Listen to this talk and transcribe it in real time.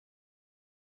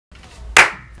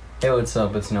Hey, what's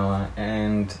up? It's Noah,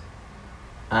 and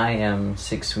I am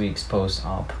 6 weeks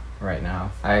post-op right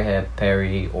now. I had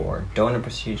peri or donor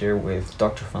procedure with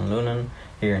Dr. Van Loenen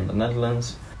here in the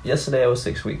Netherlands. Yesterday I was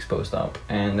 6 weeks post-op,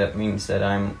 and that means that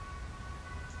I'm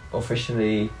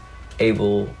officially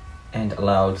able and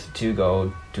allowed to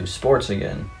go to sports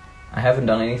again. I haven't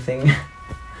done anything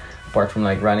apart from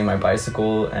like riding my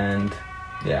bicycle and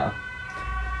yeah,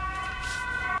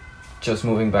 just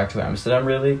moving back to Amsterdam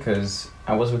really, because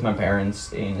I was with my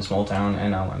parents in a small town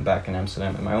and now I'm back in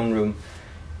Amsterdam in my own room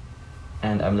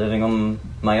and I'm living on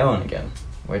my own again,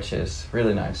 which is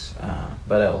really nice,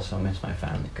 but I also miss my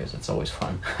family because it's always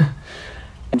fun.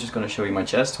 I'm just gonna show you my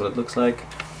chest, what it looks like,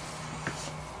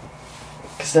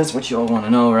 because that's what you all want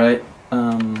to know, right?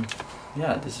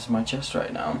 Yeah, this is my chest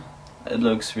right now. It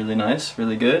looks really nice,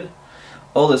 really good.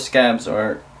 All the scabs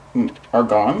are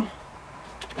gone.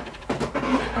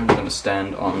 I'm gonna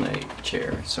stand on a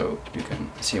chair so you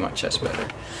can see my chest better.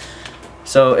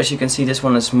 So as you can see, this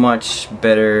one is much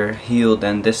better healed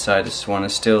than this side. This one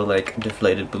is still like a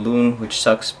deflated balloon, which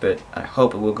sucks, but I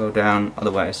hope it will go down,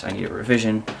 otherwise I need a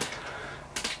revision.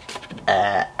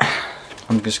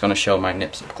 I'm just gonna show my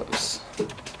nips up close.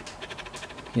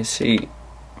 You see,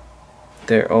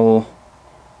 they're all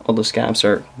the scabs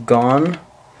are gone.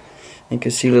 You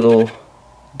can see little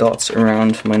dots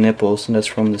around my nipples, and that's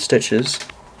from the stitches.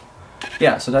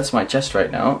 Yeah, so that's my chest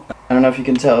right now. I don't know if you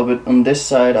can tell, but on this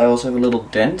side I also have a little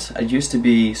dent. It used to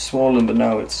be swollen, but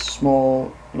now it's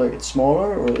small, like it's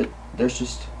smaller, or there's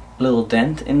just a little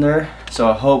dent in there. So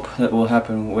I hope that will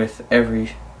happen with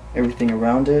everything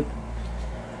around it.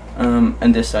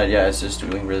 And this side, yeah, it's just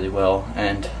doing really well,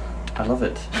 and I love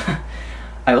it.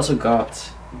 I also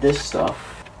got this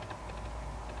stuff,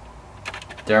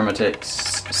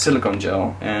 Dermatix silicone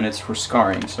gel, and it's for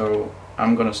scarring, so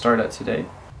I'm gonna start that today.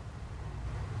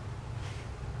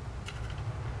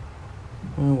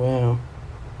 Oh wow,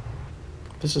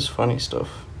 this is funny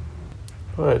stuff.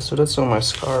 Alright, so that's on my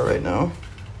scar right now.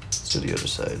 Let's do the other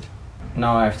side.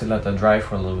 Now I have to let that dry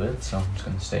for a little bit, so I'm just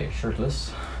gonna stay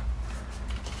shirtless.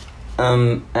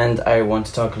 And I want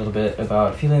to talk a little bit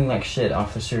about feeling like shit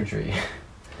after surgery.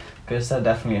 Because that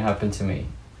definitely happened to me.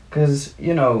 Because,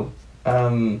 you know,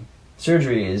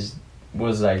 surgery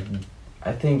was like,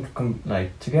 I think,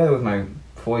 like, together with my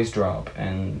voice drop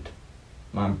and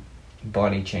my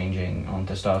body changing on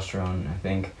testosterone, I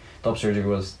think top surgery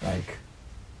was like,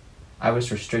 I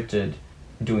was restricted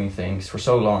doing things for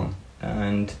so long,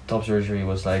 and top surgery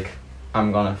was like,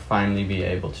 I'm gonna finally be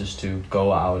able just to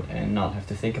go out and not have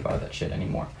to think about that shit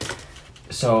anymore.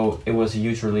 So it was a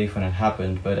huge relief when it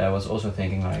happened, but I was also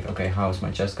thinking like, okay, how is my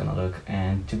chest gonna look?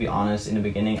 And to be honest, in the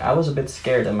beginning I was a bit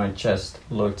scared that my chest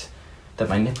looked, that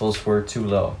my nipples were too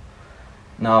low.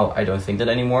 Now I don't think that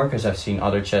anymore, because I've seen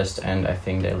other chests and I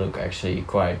think they look actually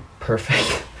quite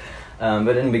perfect.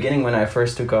 But in the beginning, when I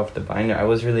first took off the binder, I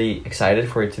was really excited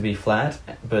for it to be flat,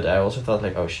 but I also thought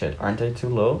like, oh shit, aren't they too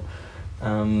low?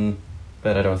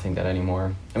 But I don't think that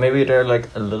anymore. And maybe they're like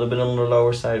a little bit on the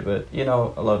lower side, but you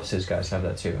know, a lot of cis guys have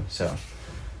that too, so.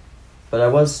 But I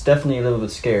was definitely a little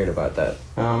bit scared about that.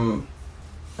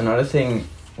 Another thing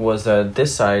was that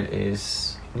this side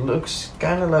looks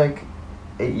kind of like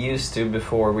it used to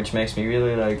before, which makes me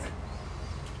really like,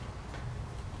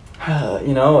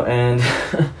 you know, and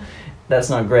that's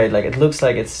not great. Like, it looks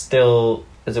like it's still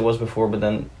as it was before, but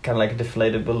then kind of like a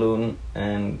deflated balloon,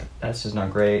 and that's just not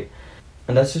great.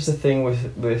 And that's just the thing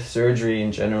with surgery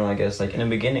in general, I guess. Like, in the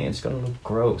beginning, it's gonna look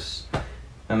gross.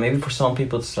 And maybe for some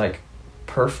people it's like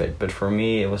perfect, but for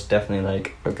me it was definitely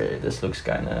like, okay, this looks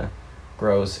kind of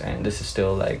gross, and this is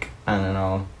still like, I don't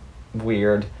know,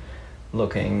 weird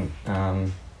looking.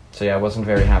 So yeah, I wasn't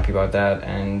very happy about that,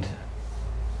 and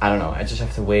I don't know, I just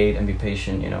have to wait and be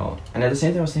patient, you know. And at the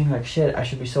same time I was thinking like, shit, I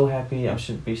should be so happy, I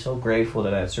should be so grateful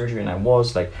that I had surgery, and I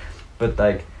was like, but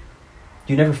like,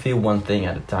 you never feel one thing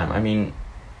at a time. I mean,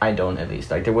 I don't, at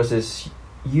least. Like, there was this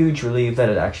huge relief that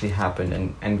it actually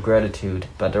happened, and gratitude,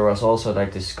 but there was also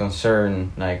like this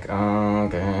concern, like, oh,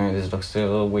 okay, this looks still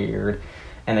a little weird,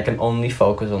 and I can only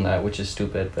focus on that, which is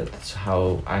stupid, but that's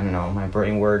how, I don't know, my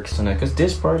brain works, and because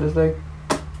this part is like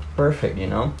perfect, you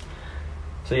know.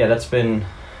 So yeah, that's been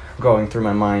going through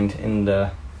my mind in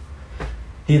the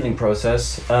healing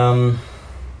process.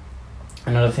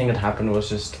 Another thing that happened was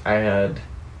just I had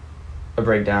a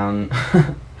breakdown.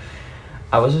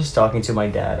 I was just talking to my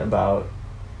dad about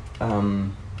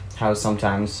how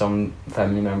sometimes some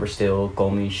family members still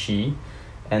call me she,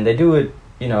 and they do it,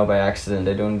 you know, by accident.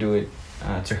 They don't do it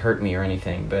to hurt me or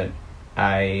anything, but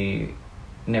I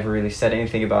never really said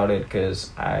anything about it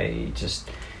because I just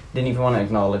didn't even want to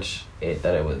acknowledge it,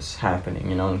 that it was happening,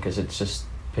 you know, because it's just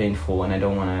painful, and I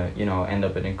don't want to, you know, end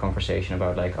up in a conversation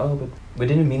about like, oh, but we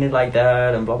didn't mean it like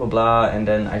that, and blah blah blah, and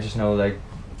then I just know like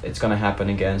it's gonna happen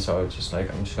again, so it's just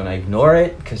like I'm just gonna ignore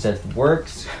it because that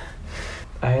works.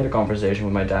 I had a conversation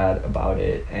with my dad about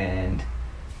it, and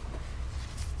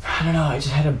I don't know, I just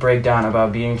had a breakdown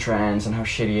about being trans and how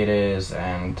shitty it is,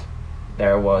 and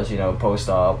there was, you know,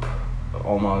 post-op,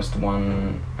 almost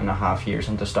 1.5 years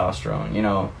on testosterone, you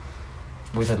know,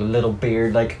 with a little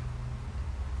beard. Like,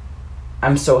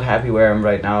 I'm so happy where I'm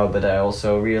right now, but I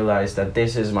also realized that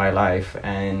this is my life,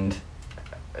 and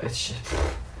it's just,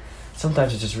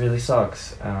 sometimes it just really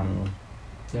sucks.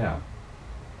 Yeah.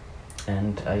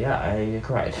 And yeah, I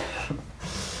cried.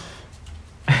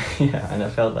 Yeah, and I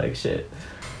felt like shit.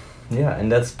 Yeah,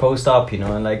 and that's post-op, you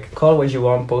know, and like, call it what you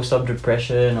want, post-op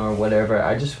depression or whatever.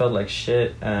 I just felt like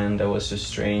shit, and that was just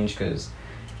strange because,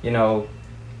 you know,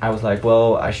 I was like,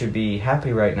 well, I should be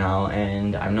happy right now,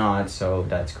 and I'm not, so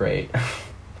that's great.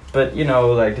 But, you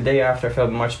know, like, the day after I felt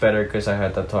much better because I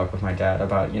had that talk with my dad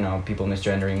about, you know, people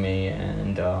misgendering me,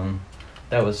 and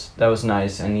that was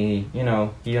nice, and he, you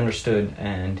know, he understood,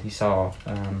 and he saw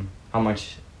how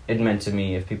much it meant to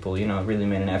me if people, you know, really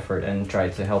made an effort and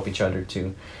tried to help each other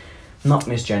to not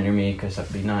misgender me, because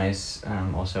that'd be nice.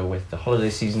 Also with the holiday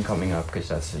season coming up, because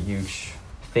that's a huge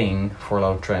thing for a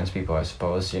lot of trans people, I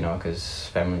suppose, you know, because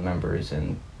family members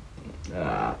and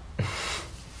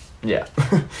yeah.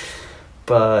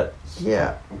 But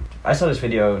yeah, I saw this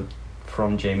video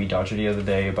from Jamie Dodger the other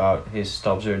day about his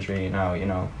stop surgery and how, you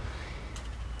know,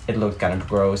 it looked kind of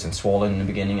gross and swollen in the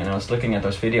beginning, and I was looking at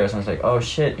those videos and I was like, oh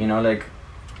shit, you know, like,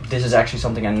 this is actually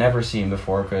something I've never seen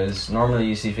before, because normally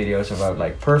you see videos about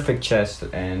like perfect chest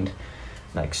and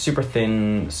like super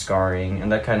thin scarring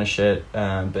and that kind of shit,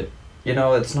 but you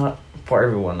know, it's not for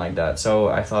everyone like that. So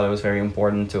I thought it was very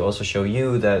important to also show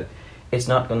you that it's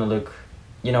not gonna look,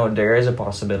 you know, there is a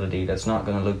possibility that's not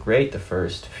gonna look great the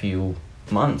first few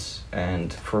months,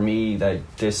 and for me,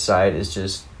 that this side is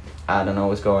just, I don't know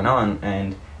what's going on,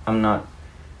 and I'm not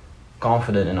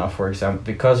confident enough, for example,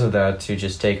 because of that, to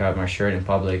just take out my shirt in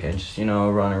public and just, you know,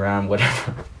 run around,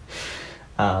 whatever.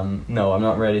 No, I'm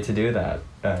not ready to do that,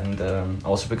 and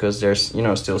also because there's, you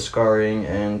know, still scarring,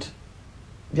 and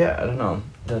yeah, I don't know,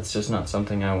 that's just not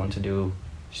something I want to do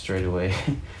straight away.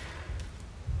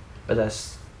 But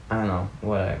that's, I don't know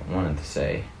what I wanted to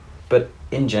say, but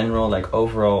in general, like,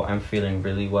 overall, I'm feeling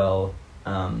really well.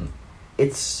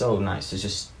 It's so nice to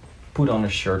just put on a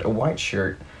shirt, a white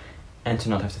shirt, and to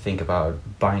not have to think about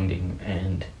binding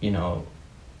and, you know,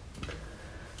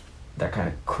 that kind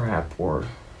of crap, or,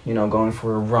 you know, going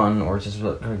for a run, or just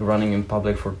like running in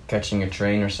public for catching a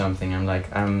train or something. I'm like,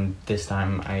 this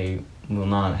time I will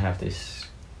not have this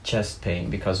chest pain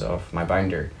because of my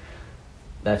binder.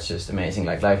 That's just amazing.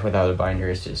 Like, life without a binder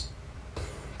is just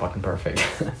fucking perfect.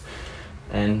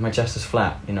 And my chest is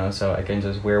flat, you know, so I can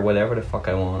just wear whatever the fuck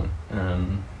I want.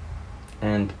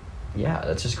 And yeah,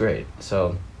 that's just great.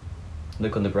 So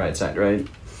look on the bright side, right?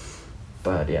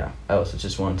 But yeah, I also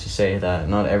just want to say that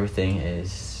not everything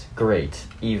is great,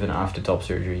 even after top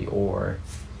surgery, or,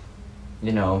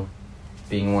 you know,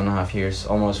 being 1.5 years,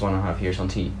 almost 1.5 years on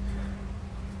T.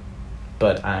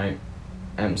 But I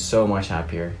am so much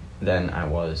happier than I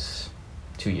was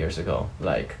 2 years ago.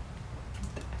 Like,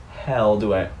 hell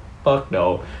do I, fuck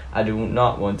no, I do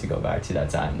not want to go back to that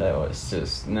time. That was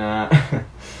just, nah.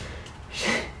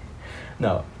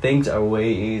 No, things are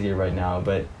way easier right now,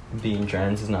 but being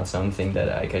trans is not something that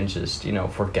I can just, you know,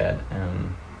 forget.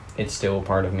 It's still a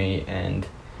part of me, and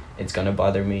it's gonna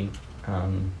bother me.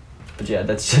 But yeah,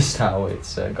 that's just how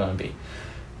it's gonna be.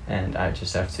 And I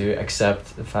just have to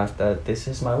accept the fact that this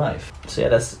is my life. So yeah,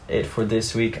 that's it for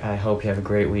this week. I hope you have a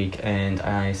great week, and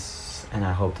I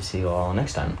hope to see you all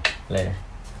next time. Later.